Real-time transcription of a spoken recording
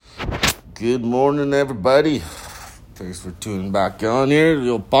Good morning, everybody. Thanks for tuning back on here, the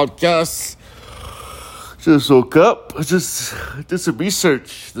old podcast. Just woke up. I just did some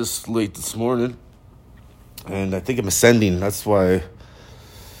research this late this morning, and I think I'm ascending. That's why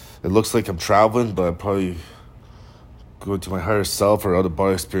it looks like I'm traveling, but I'm probably going to my higher self or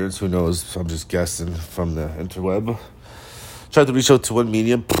out-of-body experience. Who knows? I'm just guessing from the interweb. Tried to reach out to one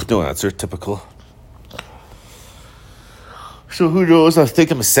medium. No answer. Typical. So who knows? I think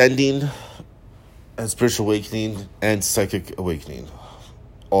I'm ascending and spiritual awakening and psychic awakening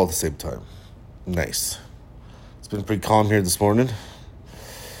all at the same time. Nice. It's been pretty calm here this morning.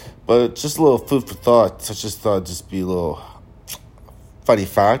 But just a little food for thought. I just thought it'd just be a little funny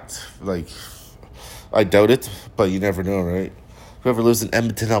fact. Like, I doubt it, but you never know, right? Whoever lives in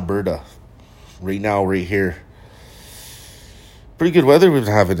Edmonton, Alberta, right now, right here. Pretty good weather we've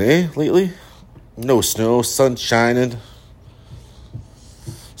been having, lately? No snow, sun shining.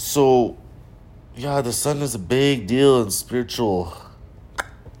 So, yeah, the sun is a big deal in spiritual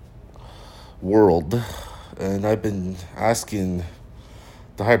world. And I've been asking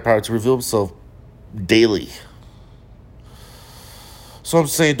the higher power to reveal himself daily. So I'm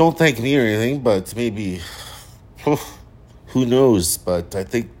saying don't thank me or anything, but maybe, who knows? But I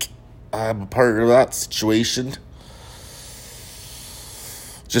think I'm a part of that situation.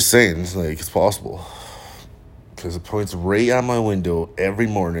 Just saying, like, it's possible. Because it points right out my window every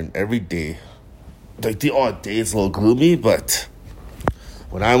morning, every day. Like, the odd day it's a little gloomy, but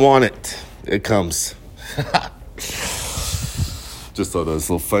when I want it, it comes. Just thought that was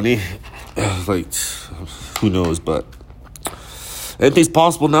a little funny. Like, who knows, but anything's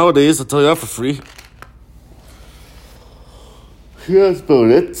possible nowadays, I'll tell you that for free. Yeah, that's about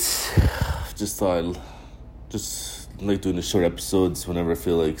it. Just thought I'd just like doing the short episodes whenever I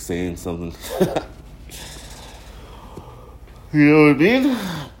feel like saying something. You know what I mean?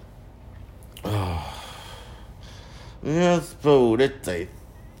 Yeah, that's about it, I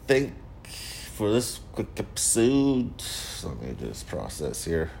think, for this quick episode. So let me just process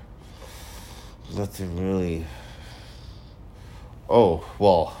here. Nothing really. Oh,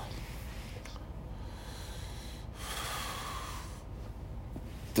 well.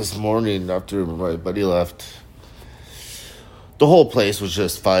 This morning, after my buddy left, the whole place was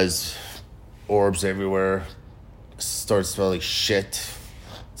just fuzz, orbs everywhere. Started smelling like shit.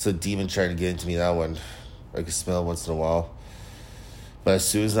 It's a demon trying to get into me, that one. I can smell it once in a while. But as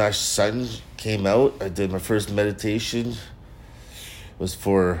soon as that sun came out, I did my first meditation. It was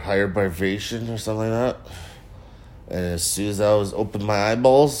for higher vibration or something like that. And as soon as I was open my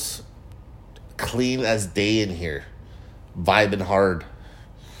eyeballs, clean as day in here. Vibing hard.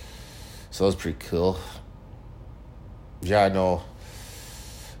 So that was pretty cool. Yeah, I know.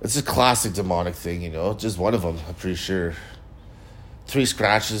 It's a classic demonic thing, just one of them, I'm pretty sure. 3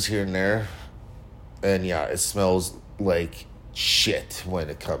 scratches here and there. And yeah, it smells like shit when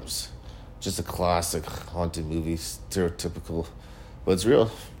it comes. Just a classic haunted movie, stereotypical. But it's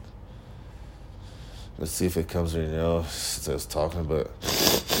real. Let's see if it comes right now, since I was talking about.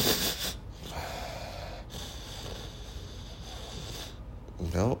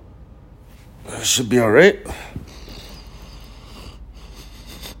 No. It should be alright.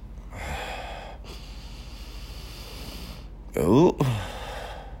 Oh.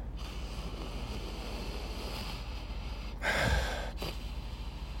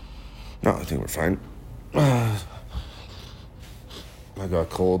 No, I think we're fine. I got a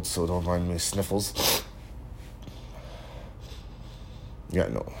cold, so don't mind me sniffles. Yeah,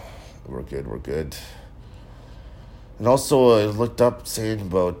 no. We're good. And also, I looked up saying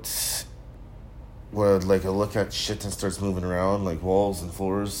about where, like, I look at shit and starts moving around, like walls and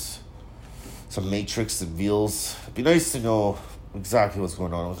floors. Some matrix and wheels. It'd be nice to know exactly what's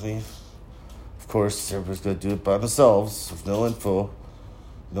going on with me. Of course, everybody's going to do it by themselves with no info,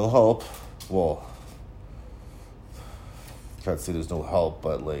 no help. Well, can't say there's no help,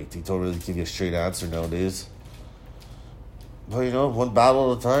 but like they don't really give you a straight answer nowadays. But one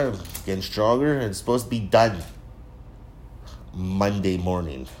battle at a time, getting stronger, and it's supposed to be done Monday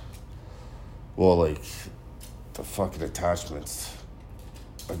morning. Well, like the fucking attachments.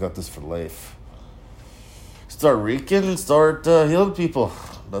 I got this for life. Start reeking and start healing people.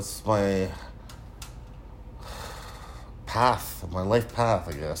 That's my path, my life path,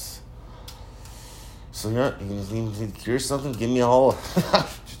 I guess. So yeah, you need to cure something, give me a holler.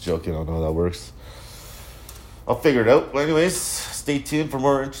 Just joking, I don't know how that works. I'll figure it out. But anyways, stay tuned for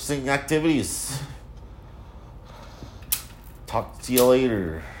more interesting activities. Talk to you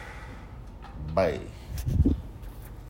later. Bye.